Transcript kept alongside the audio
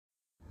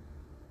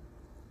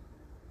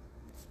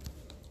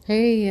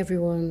Hey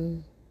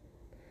everyone,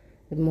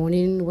 good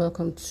morning.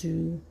 Welcome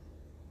to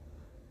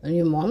a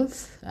new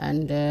month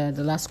and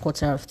the last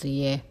quarter of the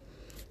year.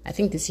 I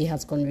think this year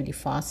has gone really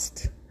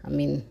fast. I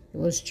mean, it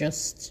was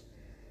just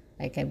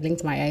like I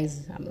blinked my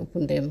eyes and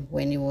opened them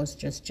when it was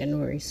just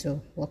January. So,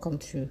 welcome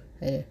to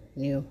a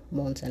new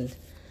month and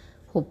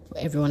hope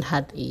everyone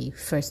had a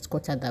first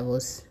quarter that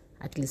was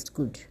at least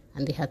good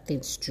and they had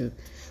things to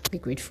be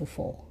grateful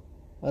for.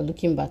 Well,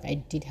 looking back,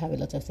 I did have a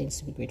lot of things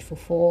to be grateful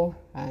for,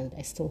 and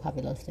I still have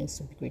a lot of things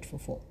to be grateful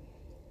for.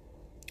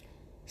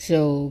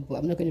 So, but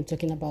I'm not going to be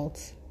talking about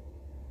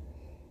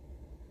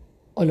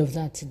all of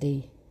that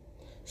today.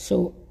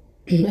 So,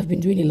 I've been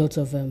doing a lot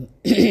of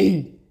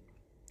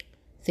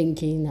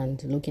thinking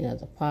and looking at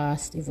the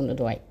past, even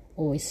though I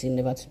always say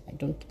I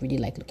don't really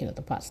like looking at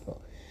the past, but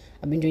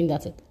I've been doing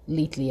that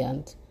lately,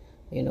 and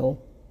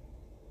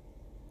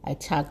I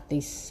tagged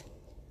this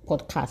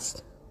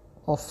podcast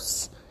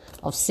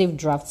of saved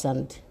drafts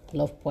and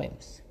love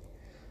poems.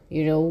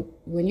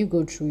 When you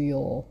go through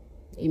your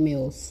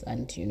emails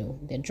and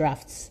the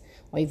drafts,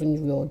 or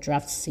even your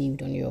drafts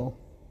saved on your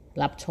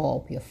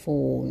laptop, your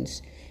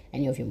phones,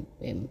 any of your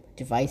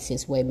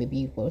devices, where maybe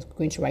you were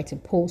going to write a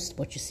post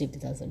but you saved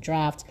it as a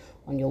draft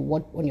on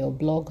your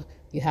blog,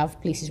 you have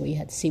places where you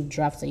had saved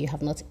drafts that you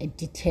have not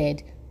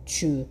edited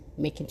to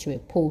make into a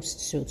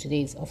post. So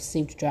today is of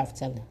saved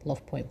drafts and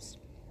love poems.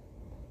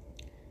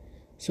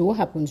 So what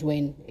happens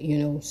when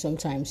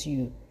sometimes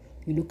you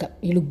look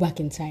back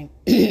in time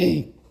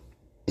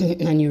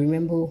and you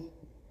remember,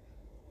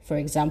 for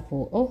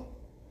example,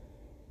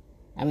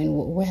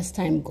 where's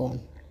time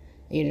gone?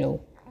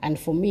 And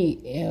for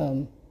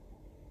me,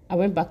 I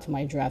went back to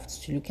my drafts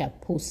to look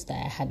at posts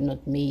that I had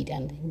not made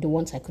and the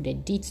ones I could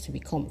edit to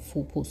become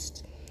full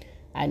posts.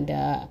 And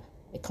a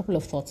couple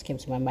of thoughts came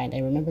to my mind. I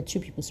remember two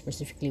people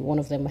specifically. One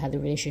of them had a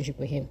relationship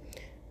with him,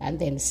 and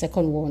then the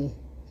second one,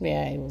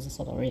 where it was a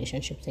sort of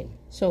relationship thing.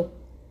 So,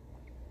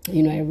 I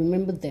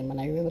remembered them and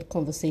I remembered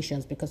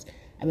conversations because,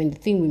 the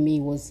thing with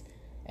me was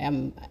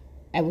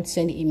I would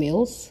send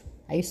emails.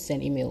 I used to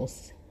send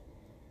emails.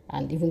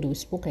 And even though we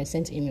spoke, I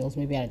sent emails.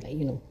 Maybe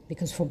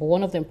because for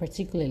one of them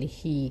particularly,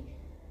 he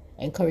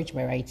encouraged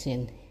my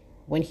writing.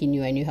 When he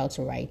knew I knew how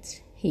to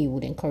write, he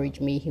would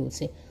encourage me. He would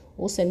say,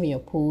 "Oh, send me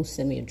your post,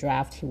 send me your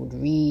draft." He would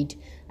read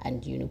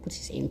and, put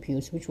his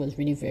inputs, which was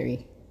really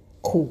very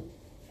cool.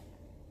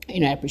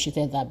 I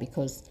appreciated that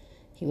because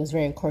he was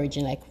very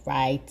encouraging, like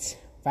write,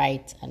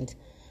 and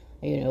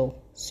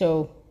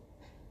so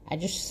I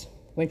just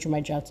went through my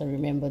drafts and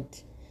remembered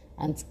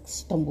and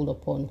stumbled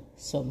upon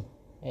some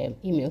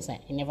emails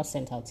that I never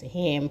sent out to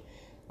him,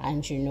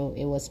 and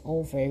it was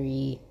all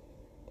very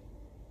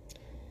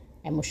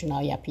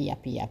emotional,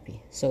 yappy.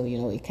 So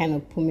it kind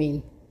of put me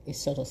in a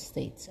sort of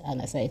state, and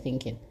I started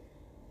thinking,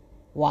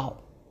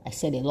 wow, I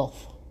said a lot.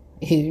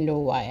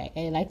 Why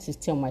I like to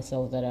tell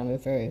myself that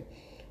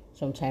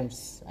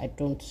sometimes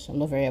I'm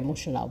not very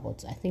emotional,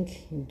 but I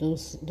think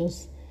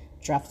those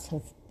drafts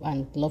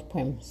and love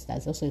poems,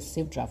 that's also a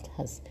saved draft,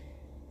 has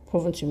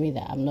proven to me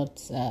that I'm not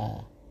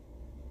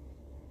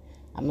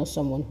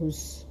someone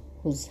who's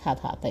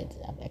hard-hearted.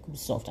 I could be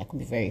soft. I could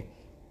be very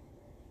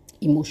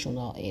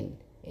emotional in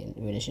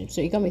relationships.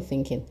 So it got me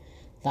thinking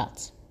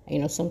that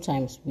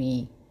sometimes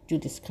we do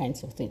these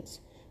kinds of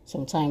things.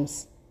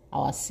 Sometimes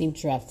our saved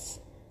drafts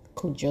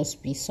could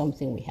just be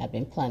something we have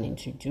been planning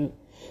to do.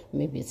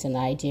 Maybe it's an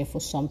idea for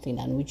something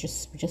and we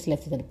just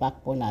left it at the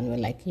back burner and we're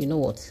like, you know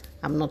what,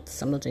 I'm not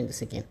doing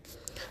this again.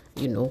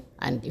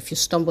 And if you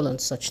stumble on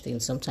such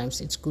things, sometimes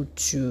it's good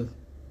to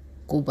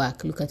go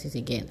back, look at it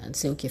again and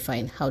say, okay,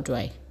 fine, how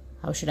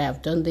should I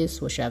have done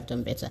this? What should I have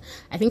done better?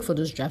 I think for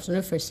those drafts, one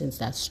of the first things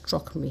that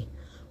struck me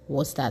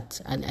was that,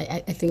 and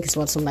I think it's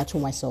something I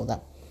told myself,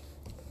 that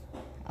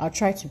I'll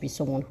try to be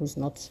someone who's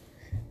not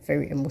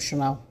very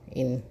emotional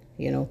and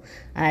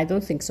I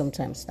don't think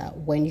sometimes that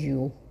when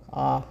you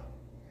are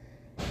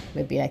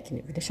maybe like in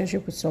a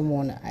relationship with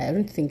someone, I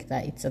don't think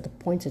that it's at the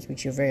point at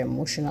which you're very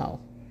emotional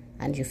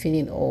and you're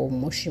feeling all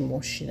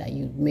mushy that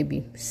you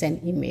maybe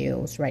send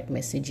emails, write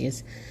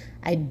messages.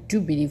 I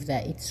do believe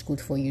that it's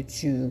good for you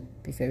to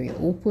be very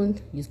open.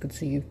 It's good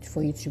for you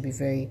to be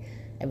very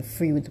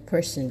free with the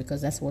person,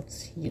 because that's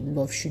what your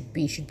love should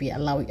be.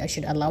 I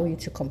should allow you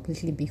to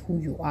completely be who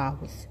you are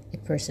with a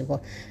person.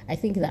 But I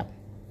think that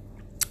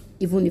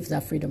even if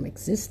that freedom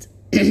exists,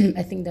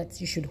 I think that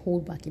you should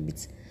hold back a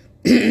bit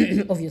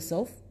of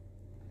yourself,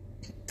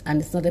 and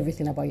it's not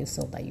everything about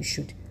yourself that you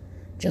should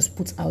just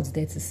put out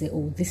there to say,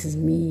 oh, this is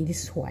me,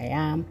 this is who I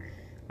am,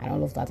 and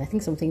all of that. I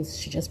think some things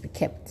should just be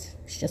kept.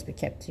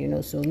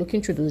 So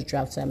looking through those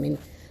drafts, there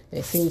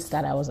are things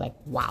that I was like,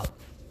 wow,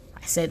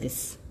 I said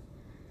this,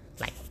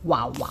 like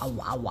wow,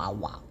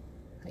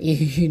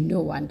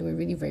 and they were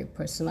really very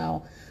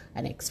personal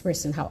and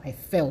expressing how I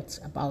felt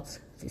about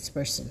this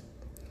person.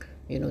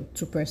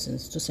 Two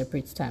persons, two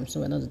separate times,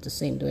 so we're not the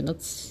same. They were not.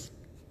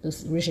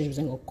 Those relationships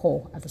didn't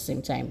occur at the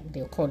same time.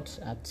 They occurred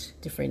at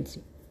different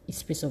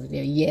space of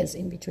their years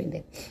in between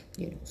them.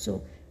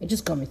 So it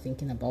just got me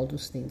thinking about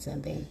those things,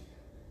 and then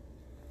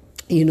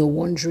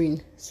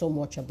wondering so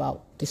much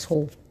about this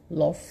whole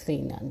love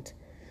thing, and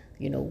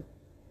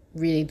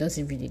really, does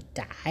it really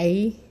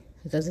die?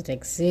 Does it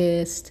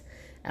exist?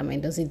 I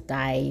mean, does it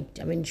die?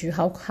 I mean,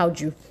 how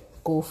do you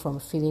go from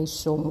feeling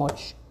so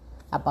much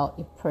about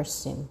a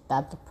person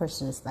that the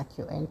person is like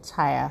the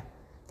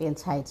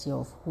entirety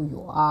of who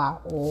you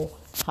are? Or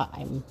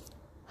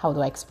how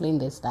do I explain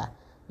this? That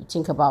you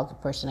think about the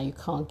person and you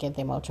can't get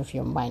them out of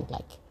your mind.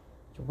 Like,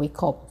 you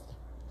wake up,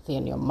 they're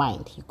in your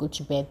mind. You go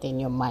to bed, they're in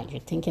your mind.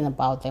 You're thinking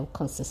about them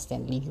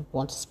consistently. You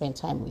want to spend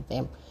time with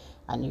them,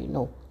 and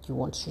you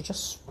want to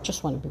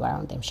just want to be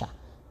around them,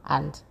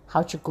 And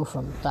how do you go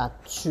from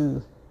that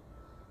to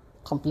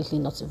completely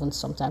not even,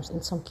 sometimes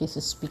in some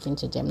cases, speaking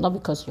to them? Not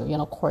because you're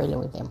not quarreling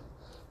with them,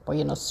 but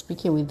you're not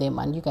speaking with them,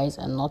 and you guys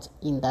are not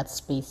in that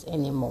space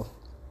anymore.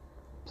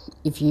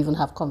 If you even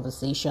have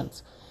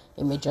conversations,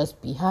 it may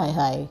just be,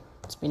 hi,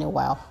 it's been a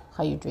while,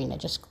 how you doing? I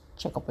just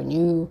check up on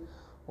you,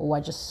 or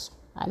just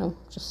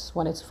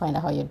wanted to find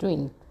out how you're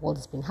doing. Well,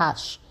 it's been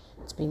harsh.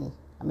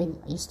 Are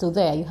you still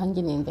there? Are you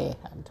hanging in there?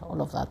 And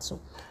all of that. So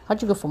how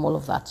do you go from all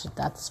of that to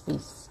that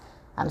space?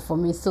 And for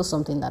me, it's still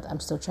something that I'm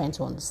still trying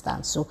to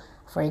understand. So,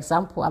 for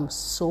example, I'm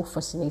so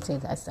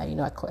fascinated. I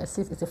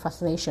see it's a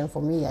fascination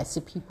for me. I see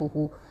people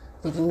who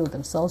they didn't know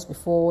themselves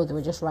before. They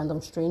were just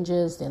random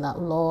strangers. They're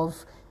not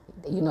love.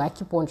 I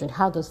keep wondering,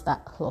 how does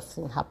that love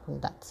thing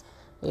happen? That,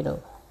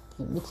 you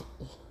meet,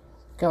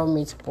 girl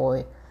meets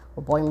boy,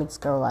 or boy meets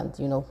girl, and,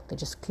 they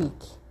just click.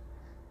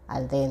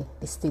 And then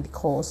they stay the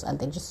course, and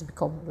they just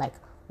become like,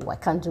 oh, I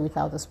can't do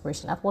without this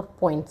person. At what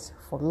point,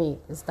 for me,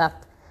 is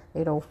that,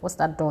 what's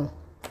that done?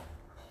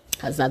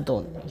 Has that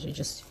done? You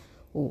just,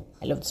 oh,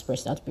 I love this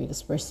person, I have to be with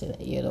this person,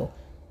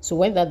 So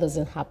when that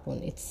doesn't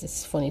happen,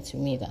 it's funny to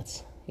me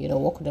that,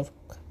 what could have,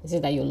 is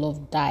it that your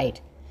love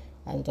died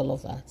and all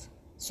of that?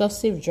 So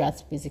safe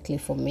draft basically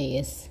for me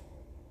is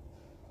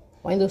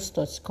when those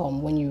thoughts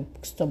come, when you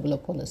stumble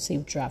upon a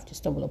safe draft, you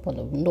stumble upon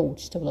a note,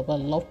 you stumble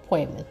upon a love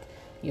poem,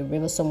 you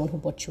remember someone who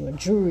bought you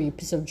a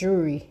piece of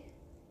jewelry,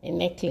 a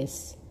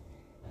necklace,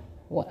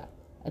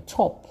 a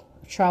top,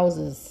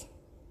 trousers,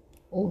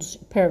 old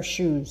pair of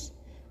shoes,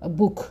 a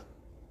book,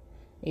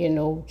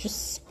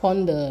 just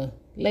ponder,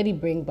 let it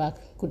bring back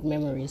good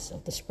memories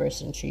of this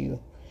person to you.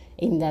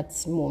 In that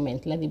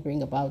moment, let it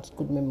bring about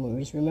good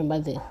memories. Remember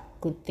the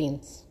good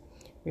things.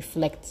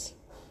 Reflect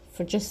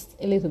for just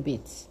a little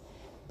bit.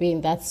 Be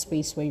in that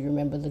space where you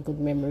remember the good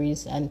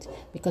memories, and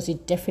because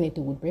it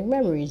definitely would bring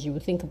memories, you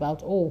would think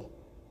about, oh,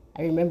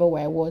 I remember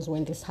where I was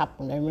when this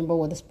happened. I remember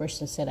what this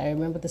person said. I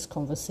remember this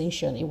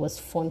conversation. It was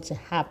fun to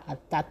have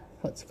at that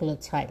particular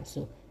time.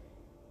 So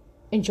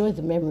enjoy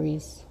the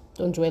memories.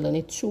 Don't dwell on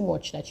it too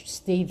much that you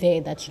stay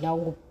there, that you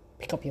now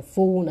pick up your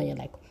phone and you're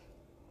like,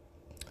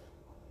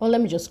 well,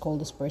 let me just call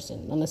this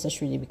person. Not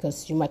necessarily,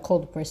 because you might call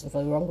the person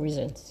for the wrong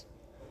reasons.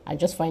 And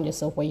just find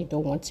yourself where you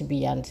don't want to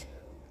be. And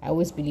I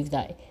always believe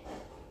that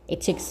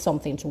it takes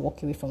something to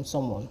walk away from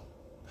someone.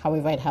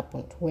 However it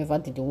happened, whoever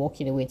did the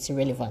walking away, it's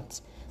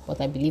irrelevant. But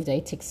I believe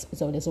that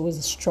there's always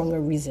a stronger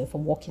reason for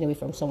walking away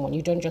from someone.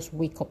 You don't just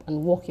wake up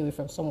and walk away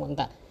from someone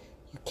that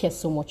you care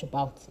so much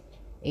about.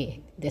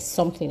 There's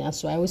something. And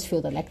so I always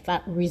feel that like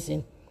that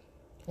reason,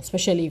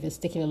 especially if it's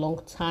taking a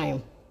long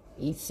time,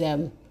 it's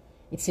a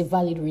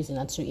valid reason.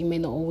 And so it may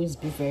not always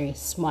be very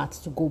smart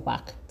to go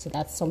back to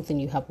that something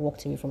you have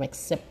walked away from,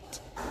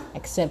 except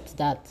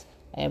that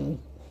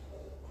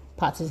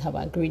parties have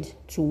agreed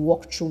to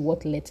walk through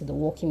what led to the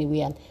walking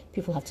away, and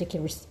people have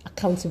taken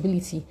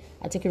accountability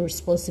and taken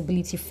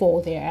responsibility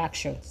for their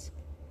actions.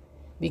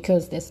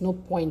 Because there's no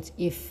point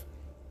if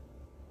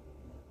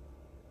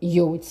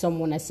you're with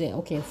someone, I say,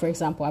 okay, for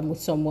example, I'm with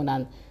someone,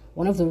 and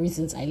one of the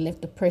reasons I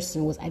left the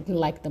person was I didn't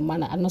like the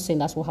manner. I'm not saying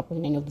that's what happened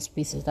in any of the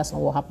spaces. That's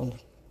not what happened.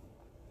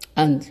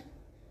 And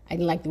I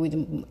didn't like the way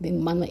the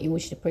manner in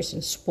which the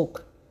person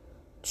spoke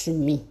to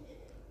me.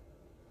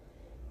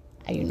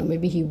 And,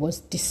 maybe he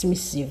was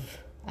dismissive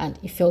and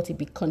he felt he'd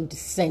be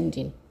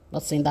condescending.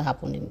 Not saying that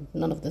happened, and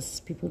none of these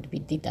people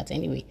did that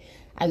anyway.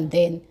 And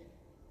then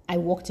I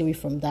walked away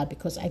from that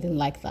because I didn't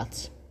like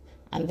that.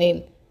 And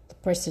then the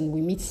person, we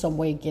meet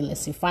somewhere again,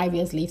 let's say 5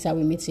 years later,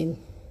 we meet in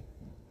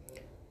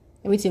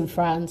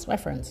France. Why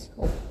France?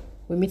 Oh,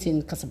 we meet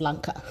in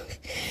Casablanca.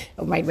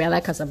 I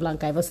like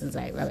Casablanca ever since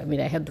I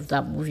heard of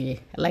that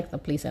movie. I like the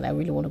place and I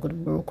really want to go to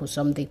Morocco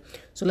someday.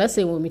 So let's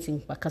say we're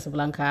meeting at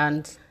Casablanca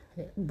and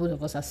both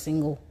of us are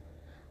single.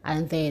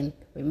 And then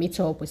we meet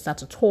up, we start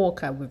to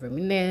talk and we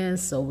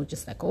reminisce. So we're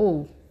just like,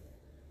 oh,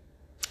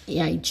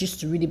 yeah, it used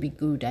to really be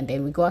good. And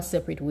then we go our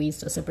separate ways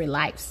to separate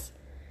lives.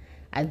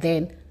 And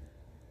then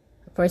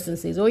the person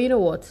says, oh, you know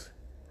what?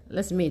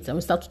 Let's meet. And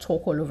we start to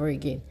talk all over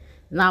again.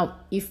 Now,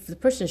 if the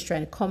person is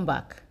trying to come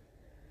back,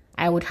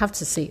 I would have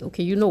to say,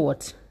 okay, you know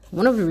what?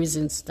 One of the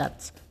reasons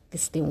that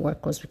this didn't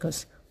work was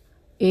because,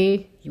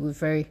 A, you were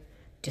very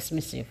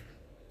dismissive.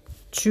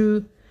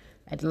 2,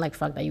 I didn't like the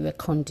fact that you were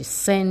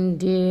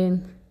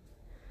condescending.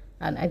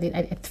 And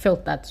I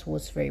felt that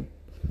was very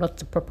not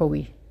the proper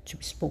way to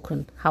be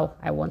spoken, how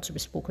I want to be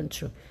spoken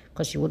to,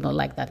 because you would not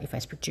like that if I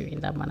speak to you in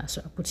that manner.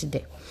 So I put it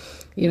there,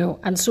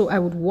 And so I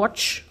would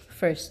watch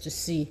first to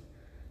see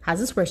has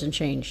this person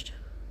changed?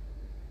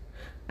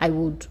 I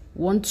would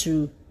want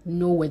to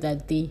know whether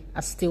they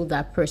are still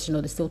that person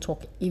or they still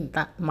talk in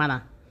that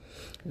manner.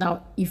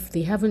 Now, if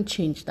they haven't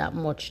changed that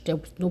much,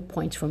 there's no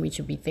point for me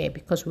to be there,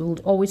 because we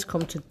would always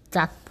come to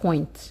that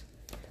point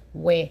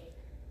where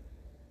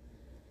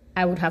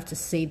I would have to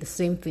say the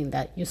same thing,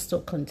 that you're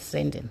still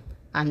condescending.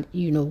 And,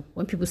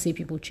 when people say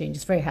people change,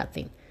 it's a very hard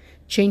thing.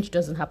 Change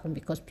doesn't happen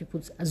because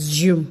people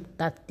assume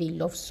that they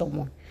love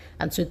someone,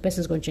 and so the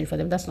person's going to change for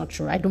them. That's not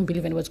true. I don't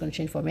believe anyone's going to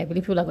change for me. I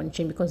believe people are going to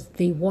change because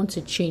they want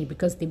to change,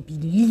 because they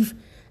believe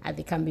that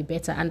they can be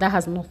better, and that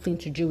has nothing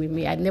to do with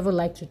me. I never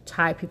like to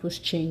tie people's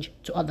change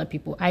to other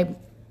people. I'm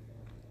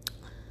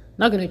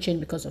not going to change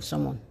because of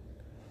someone.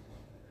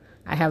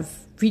 I have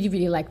really,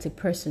 really liked a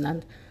person,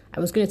 and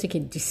I was going to take a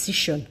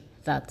decision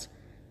that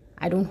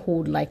I don't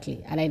hold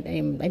lightly, and I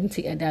didn't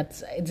take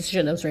that a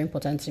decision that was very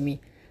important to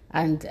me,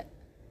 and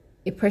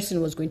a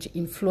person was going to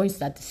influence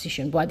that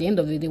decision. But at the end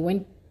of the day,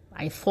 when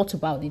I thought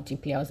about it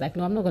deeply, I was like,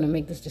 no, I'm not going to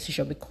make this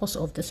decision because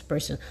of this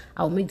person.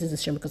 I'll make this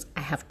decision because I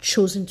have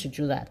chosen to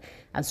do that.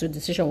 And so the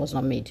decision was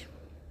not made.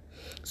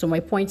 So my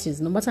point is,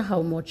 no matter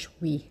how much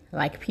we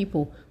like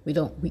people, we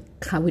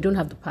don't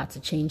have the power to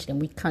change them.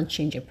 We can't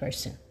change a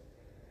person.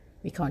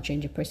 We can't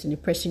change a person. The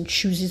person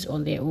chooses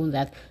on their own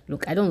that,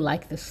 look, I don't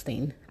like this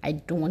thing. I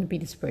don't want to be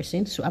this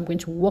person. So I'm going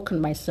to work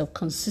on myself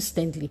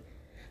consistently.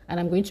 And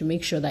I'm going to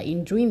make sure that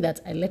in doing that,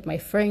 I let my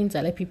friends,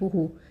 I let people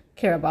who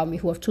care about me,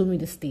 who have told me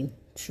this thing,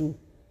 I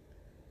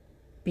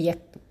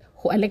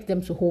like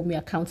them to hold me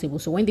accountable.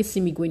 So when they see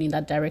me going in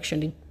that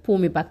direction, they pull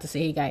me back to say,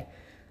 hey, guy,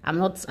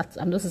 this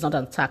is not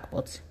an attack,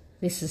 but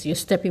you're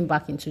stepping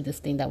back into this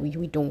thing that we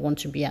don't want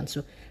to be. And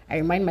so I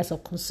remind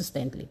myself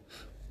consistently,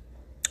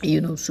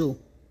 so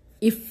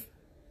if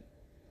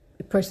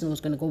a person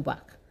was going to go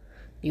back,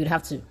 you would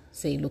have to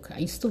say, look, are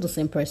you still the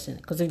same person?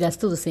 Because if they're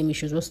still the same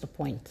issues, what's the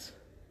point?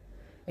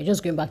 You're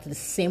just going back to the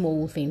same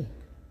old thing.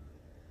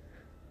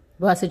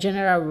 But as a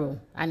general rule,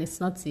 and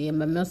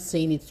I'm not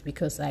saying it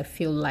because I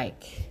feel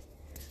like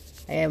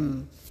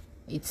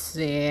it's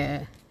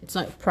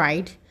not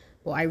pride,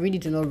 but I really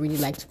do not really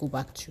like to go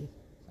back to.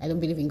 I don't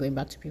believe in going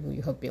back to people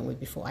you have been with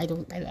before. I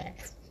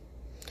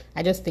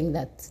just think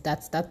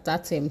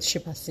that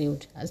ship has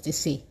sailed, as they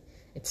say.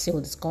 It's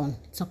sailed, it's gone.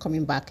 It's not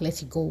coming back.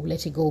 Let it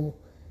go.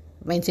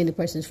 Maintain the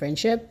person's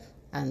friendship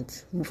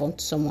and move on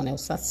to someone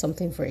else. That's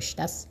something fresh.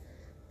 That's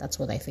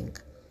what I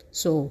think.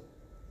 So,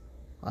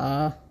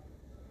 I've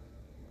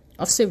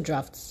saved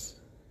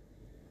drafts.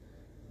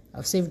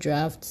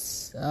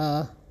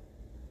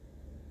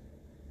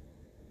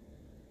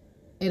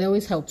 It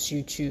always helps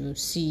you to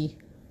see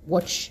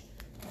what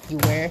you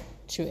were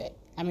to.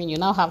 I mean, you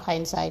now have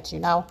hindsight.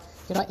 You're not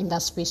in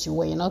that space you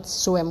were. You're not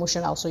so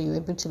emotional, so you're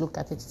able to look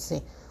at it and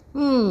say,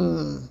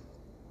 nah.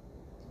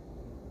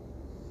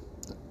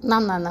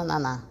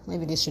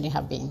 Maybe this shouldn't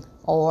have been.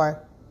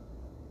 Or,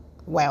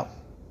 well,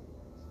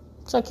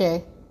 it's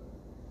okay.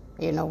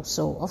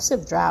 So I've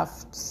saved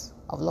drafts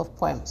of love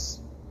poems.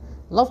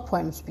 Love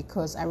poems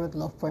because I wrote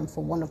love poem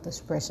for one of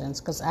those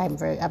persons, because I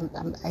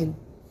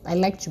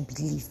like to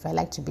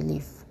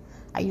believe.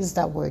 I use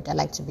that word, I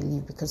like to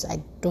believe, because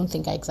I don't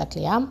think I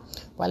exactly am,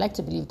 but I like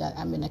to believe that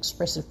I'm an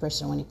expressive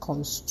person when it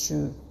comes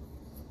to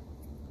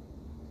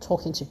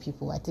talking to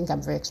people. I think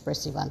I'm very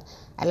expressive, and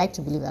I like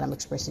to believe that I'm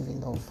expressive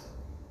in love,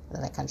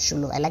 that I can show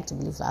love. I like to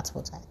believe that's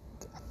what I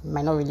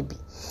might not really be.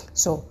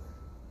 So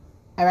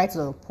I write a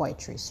lot of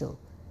poetry. So,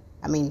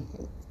 I mean,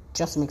 it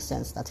just makes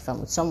sense that if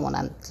I'm with someone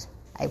and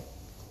I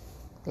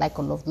like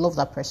or love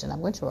that person, I'm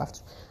going to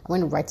write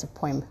a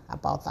poem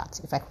about that.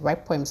 If I could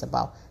write poems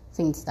about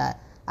things that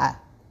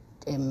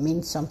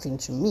mean something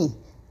to me,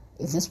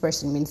 if this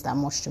person means that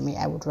much to me,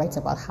 I would write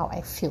about how I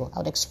feel. I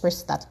would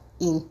express that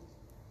in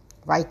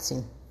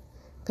writing,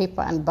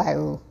 paper and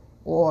biro,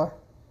 or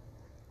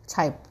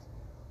type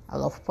a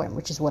love poem,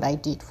 which is what I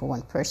did for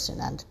one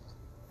person. And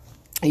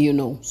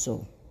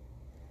so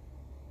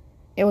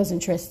it was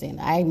interesting.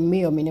 I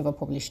may or may never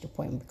publish the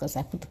poem because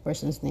I put the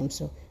person's name,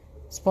 so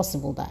it's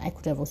possible that I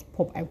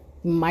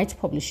might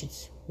publish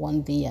it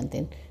one day and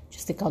then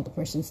just take out the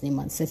person's name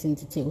and certain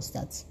details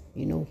that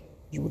you would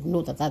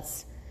know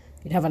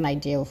you'd have an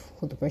idea of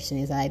who the person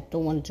is. And I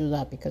don't want to do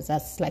that because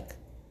that's like,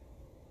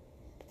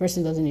 the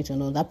person doesn't need to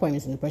know. That poem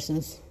is in the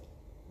person's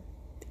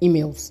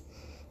emails.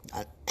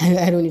 I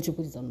don't need to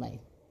put it on my.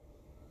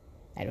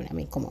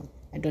 Come on.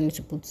 I don't need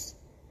to put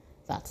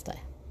that there.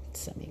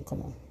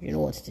 Come on. You know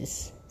what it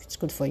is. It's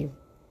good for you.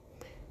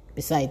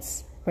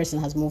 Besides, person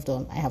has moved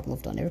on. I have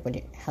moved on.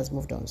 Everybody has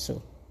moved on.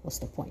 So what's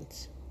the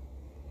point?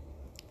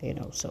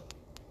 So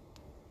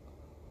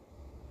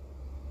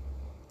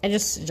it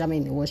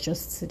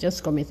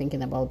just got me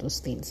thinking about those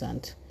things,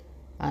 and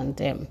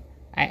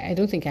I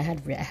don't think I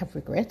have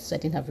regrets. I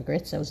didn't have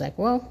regrets. I was like,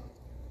 well,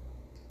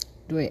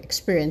 there were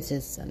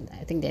experiences, and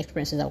I think the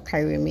experiences that will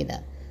carry with me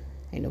that,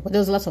 but there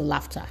was lots of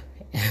laughter.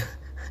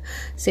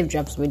 Safe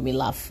Jobs made me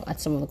laugh at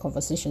some of the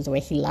conversations that were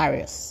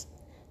hilarious.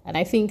 And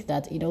I think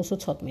that it also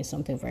taught me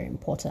something very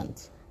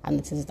important, and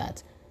it is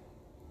that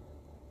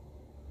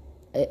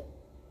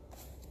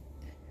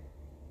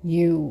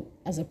you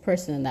as a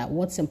person, that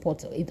what's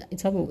important,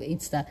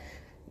 it's that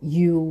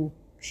you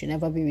should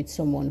never be with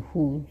someone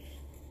who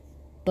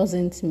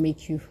doesn't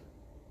make you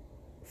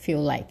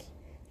feel like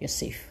you're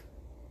safe.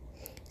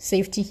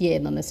 Safety here,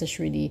 not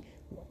necessarily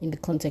in the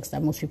context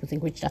that most people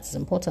think, which that is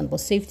important, but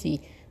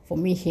safety for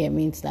me here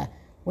means that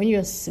when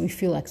you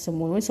feel like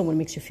when someone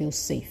makes you feel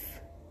safe,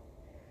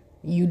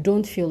 you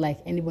don't feel like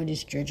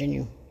anybody's judging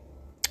you.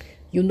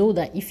 You know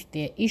that if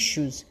there are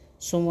issues,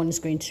 someone is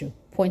going to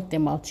point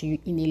them out to you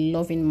in a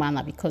loving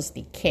manner because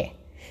they care.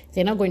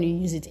 They're not going to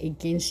use it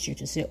against you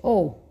to say,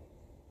 oh,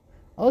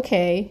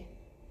 okay,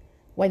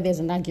 when there's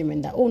an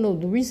argument that, oh no,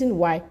 the reason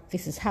why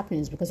this is happening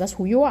is because that's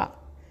who you are.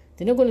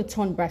 They're not going to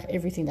turn back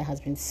everything that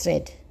has been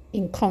said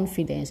in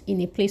confidence,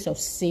 in a place of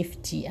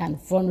safety and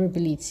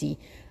vulnerability,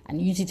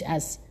 and use it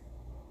as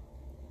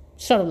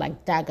sort of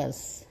like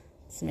daggers.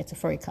 It's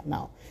metaphorical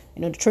now.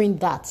 Throwing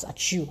darts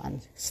at you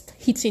and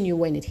hitting you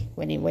when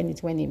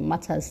it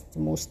matters the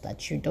most,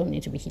 that you don't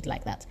need to be hit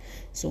like that.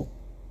 So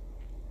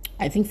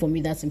I think for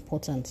me that's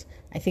important.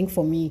 I think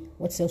for me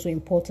what's also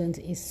important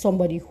is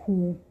somebody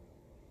who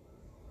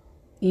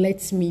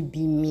lets me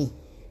be me.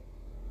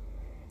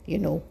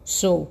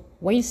 So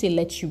when you say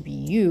let you be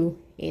you,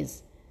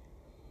 is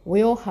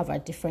we all have our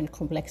different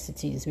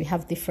complexities. We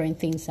have different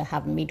things that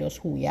have made us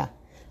who we are,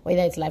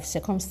 whether it's life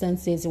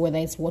circumstances, whether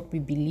it's what we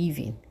believe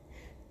in.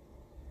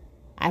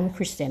 I'm a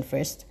Christian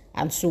first,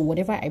 and so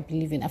whatever I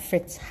believe in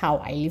affects how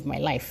I live my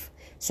life.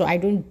 So I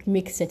don't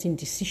make certain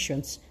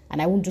decisions,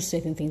 and I won't do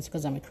certain things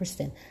because I'm a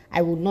Christian.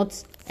 I will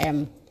not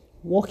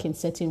walk in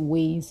certain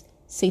ways,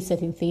 say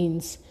certain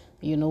things.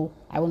 I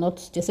will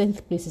not. There's certain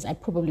places I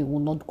probably will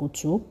not go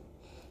to,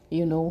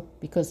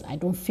 because I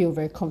don't feel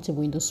very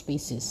comfortable in those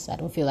spaces. I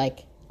don't feel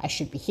like I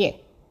should be here,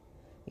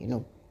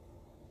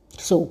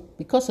 So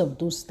because of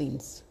those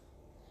things,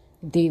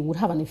 they would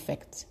have an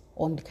effect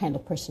on the kind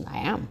of person I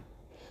am.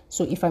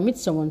 So if I meet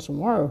someone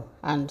tomorrow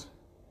and,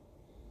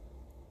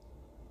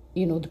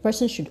 the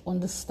person should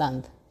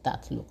understand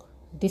that, look,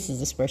 this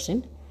is this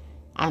person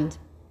and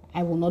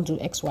I will not do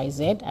X, Y,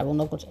 Z. I will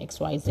not go to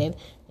X, Y, Z.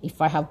 If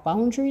I have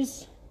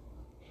boundaries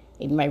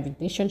in my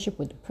relationship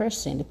with the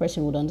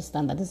person would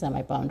understand that these are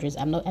my boundaries.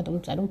 I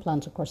don't plan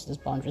to cross these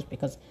boundaries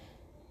because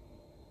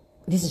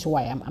this is who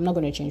I am. I'm not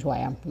going to change who I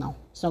am now.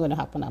 It's not going to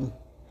happen.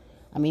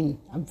 I'm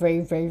very,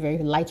 very, very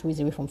light ways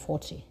away from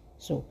 40.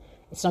 So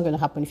it's not going to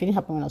happen. If it didn't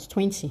happen when I was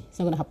 20, it's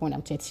not going to happen when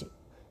I'm 30.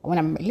 Or when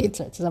I'm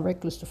later, it's not very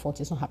close to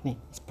 40, it's not happening.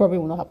 It probably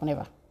will not happen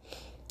ever.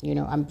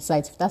 And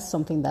besides, if that's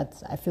something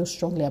that I feel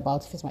strongly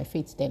about, if it's my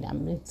faith, then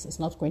it's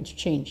not going to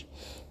change.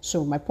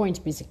 So my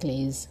point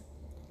basically is,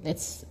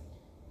 it's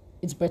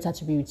better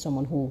to be with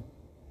someone who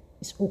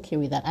is okay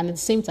with that. And at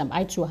the same time,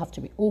 I too have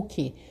to be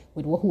okay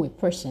with who a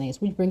person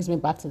is, which brings me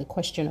back to the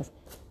question of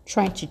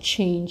trying to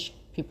change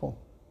people.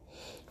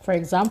 For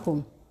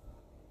example,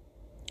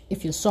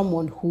 if you're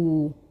someone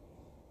who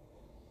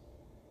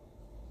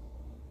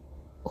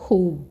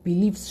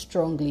believes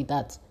strongly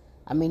that,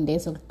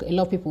 there's a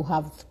lot of people who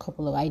have a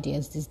couple of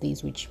ideas these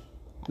days, which,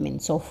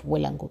 it's all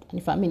well and good.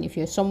 And if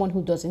you're someone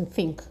who doesn't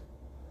think,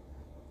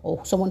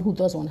 or someone who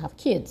doesn't want to have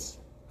kids,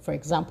 for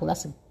example,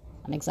 that's an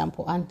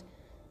example, and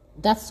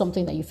that's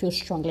something that you feel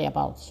strongly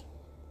about,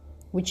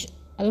 which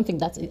I don't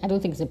think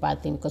it's a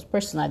bad thing, because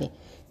personally,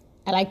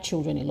 I like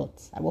children a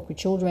lot. I work with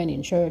children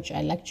in church.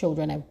 I like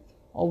children. I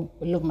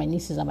love my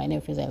nieces and my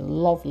nephews. I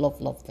love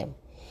them.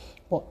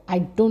 But I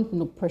don't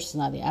know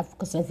personally,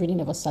 because I've really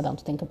never sat down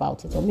to think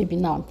about it. Or maybe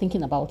now I'm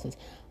thinking about it.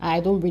 I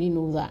don't really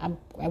know that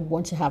I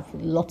want to have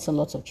lots and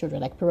lots of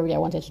children. Like probably I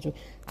wanted to do.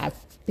 I've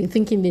been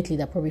thinking lately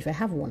that probably if I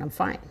have one, I'm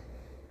fine.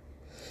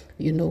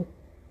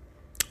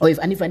 Or if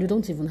I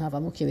don't even have,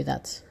 I'm okay with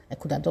that. I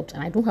could adopt,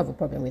 and I don't have a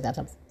problem with that.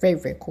 I'm very,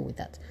 very cool with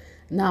that.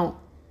 Now,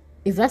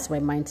 if that's my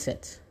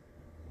mindset,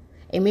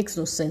 it makes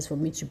no sense for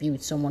me to be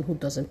with someone who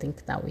doesn't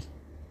think that way.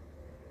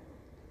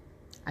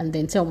 And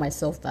then tell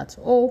myself that,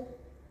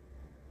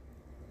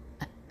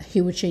 he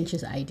will change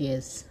his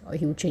ideas or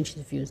he will change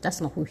his views.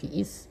 That's not who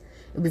he is.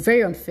 It would be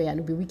very unfair and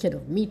it would be wicked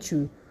of me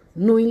to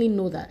knowingly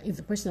know that if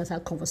the person has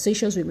had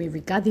conversations with me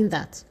regarding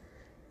that,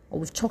 or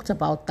we've talked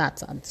about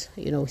that, and,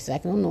 he's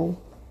like, no,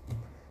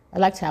 I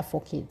like to have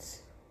 4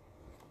 kids.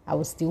 I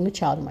was the only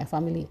child in my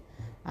family,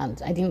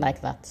 and I didn't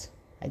like that.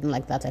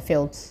 I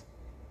felt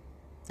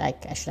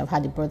like I should have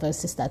had a brother or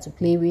sister to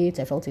play with.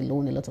 I felt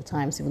alone a lot of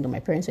times, even though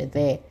my parents were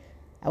there.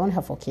 I want to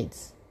have 4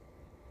 kids.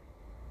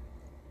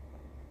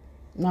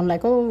 And I'm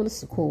like, oh,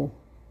 this is cool.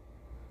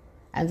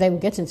 And then we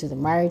get into the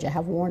marriage. I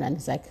have one, and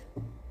it's like,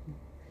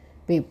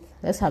 babe,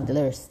 let's have the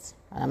rest.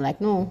 And I'm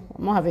like, no,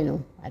 I'm not having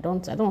no. I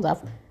don't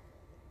have.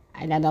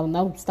 And I'll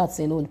now start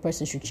saying, oh, the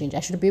person should change. I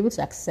should be able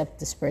to accept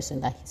this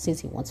person that he says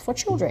he wants for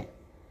children.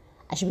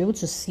 I should be able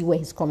to see where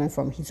he's coming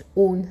from, his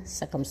own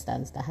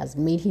circumstance that has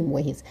made him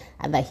where he's,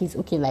 and that he's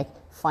okay, like,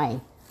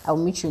 fine, I'll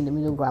meet you in the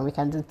middle ground. We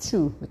can do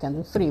 2, we can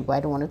do 3, but I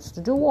don't want us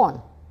to do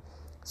 1.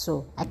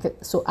 So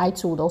I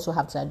too would also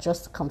have to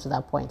adjust to come to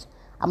that point.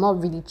 I'm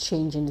not really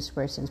changing this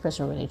person. This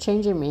person really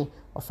changing me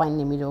or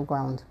finding a middle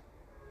ground.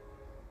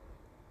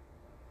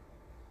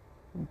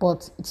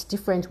 But it's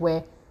different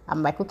where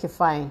I'm like, okay,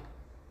 fine.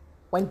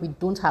 When we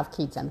don't have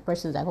kids and the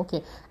person is like,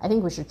 okay, I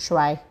think we should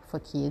try for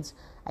kids.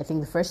 I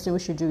think the first thing we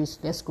should do is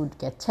let's go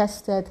get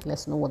tested.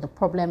 Let's know what the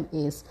problem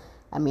is.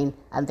 And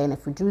then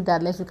if we do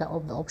that, let's look at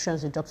all the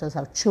options the doctors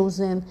have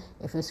chosen.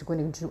 If it's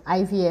going to do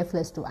IVF,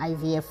 let's do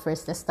IVF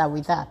first. Let's start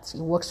with that.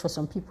 It works for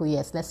some people,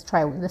 yes. Let's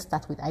start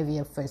with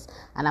IVF first.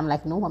 And I'm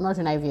like, no, I'm not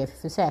doing IVF.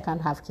 If you say I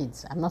can't have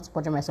kids, I'm not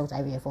supporting myself to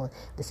IVF, or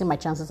they say my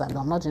chances are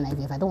low, I'm not doing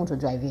IVF. I don't want to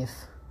do IVF.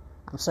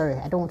 I'm sorry,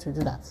 I don't want to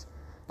do that.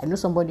 I know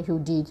somebody who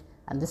did,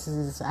 and this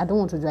is, I don't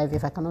want to do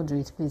IVF. I cannot do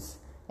it, please.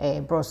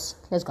 Bros,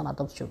 let's go and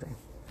adopt children.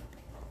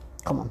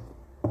 Come on.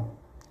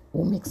 It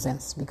will make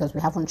sense because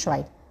we haven't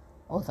tried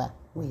other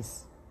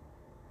ways.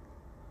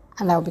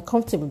 And I'll be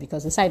comfortable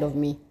because inside of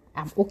me,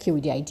 I'm okay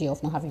with the idea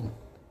of not having him.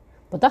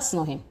 But that's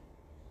not him.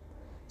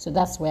 So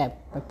that's where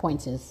my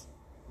point is,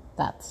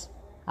 that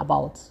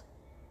about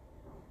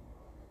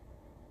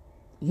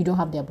you don't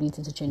have the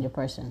ability to change a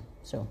person.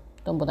 So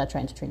don't bother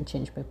trying to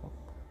change people.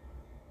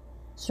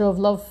 So of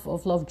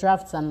love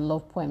drafts and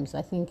love poems,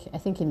 I think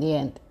in the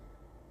end,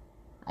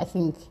 I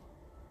think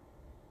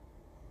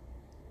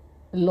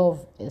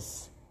love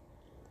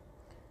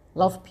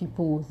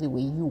people the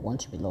way you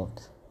want to be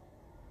loved.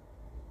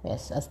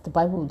 Yes, as the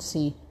Bible would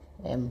say,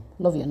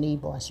 love your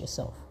neighbor as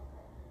yourself.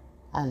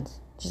 And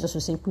Jesus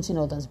would say, putting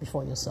others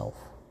before yourself.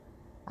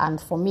 And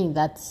for me,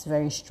 that's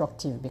very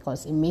instructive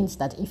because it means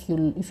that if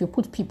you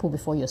put people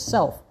before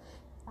yourself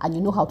and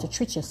you know how to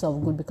treat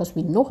yourself good, because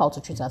we know how to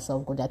treat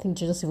ourselves good. I think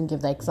Jesus even gave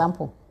the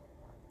example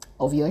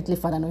of your earthly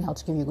father knowing how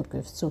to give you good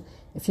gifts. So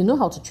if you know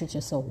how to treat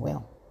yourself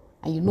well,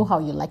 and you know how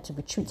you like to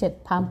be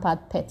treated,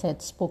 pampered,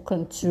 petted,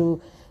 spoken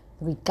to,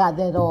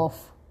 regarded of,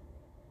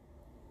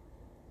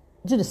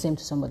 do the same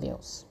to somebody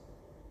else.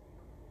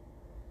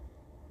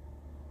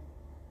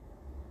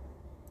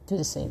 Do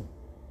the same.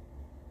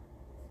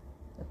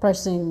 The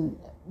person,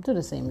 do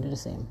the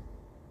same.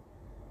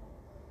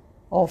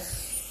 Of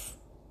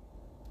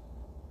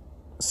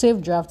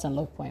save drafts and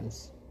love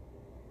poems.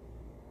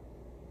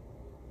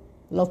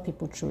 Love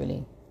people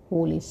truly,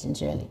 wholly,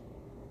 sincerely.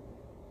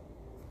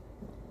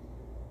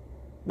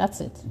 That's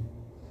it.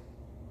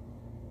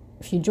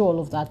 If you do all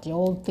of that,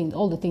 all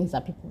the things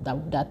that people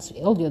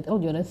all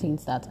the other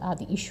things that are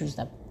the issues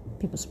that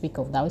people speak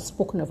of, that was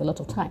spoken of a lot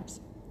of times,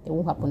 they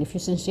won't happen. If you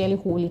sincerely,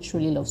 wholly,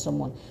 truly love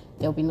someone,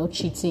 there will be no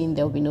cheating,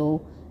 there will be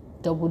no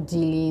double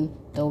dealing,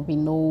 there will be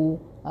no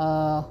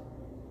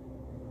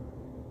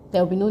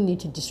need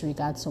to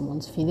disregard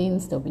someone's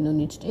feelings. There will be no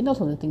need to. A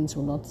lot of the things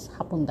will not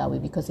happen that way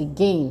because,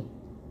 again,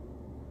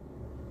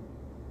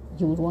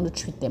 you would want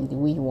to treat them the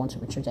way you want to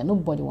be treated.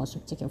 Nobody wants to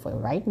be taken for a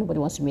ride. Nobody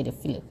wants to be made to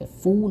feel like a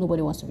fool.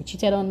 Nobody wants to be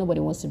cheated on. Nobody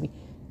wants to be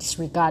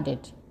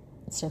disregarded.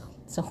 It's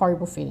a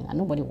horrible feeling, and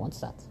nobody wants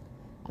that.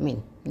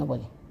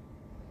 Nobody.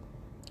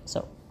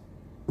 So,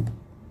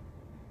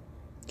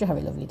 you have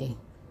a lovely day.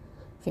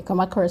 If you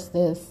come across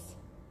this,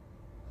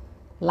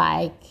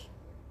 place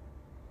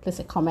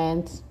a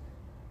comment.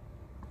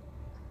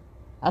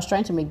 I was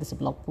trying to make this a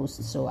blog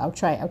post, so I'll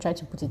try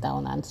to put it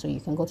down, and so you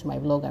can go to my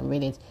blog and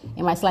read it.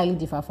 It might slightly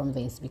differ from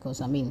this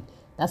because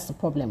that's the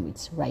problem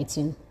with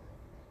writing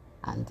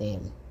and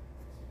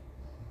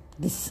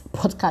this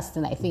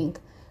podcasting. I think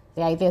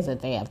the ideas are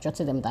there. I've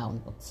jotted them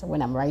down, but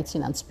when I'm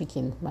writing and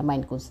speaking, my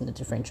mind goes in a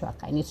different track.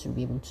 I need to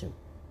be able to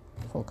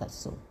focus.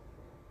 So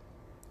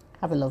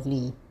have a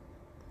lovely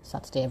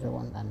Saturday,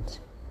 everyone, and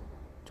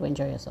to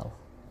enjoy yourself.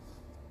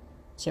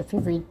 It's your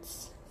favorite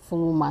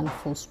full woman,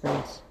 full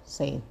spirit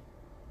saying.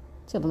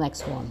 Till the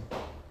next one.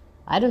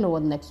 I don't know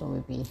what the next one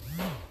will be,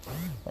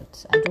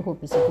 but I do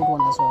hope it's a good one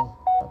as well.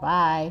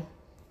 Bye-bye.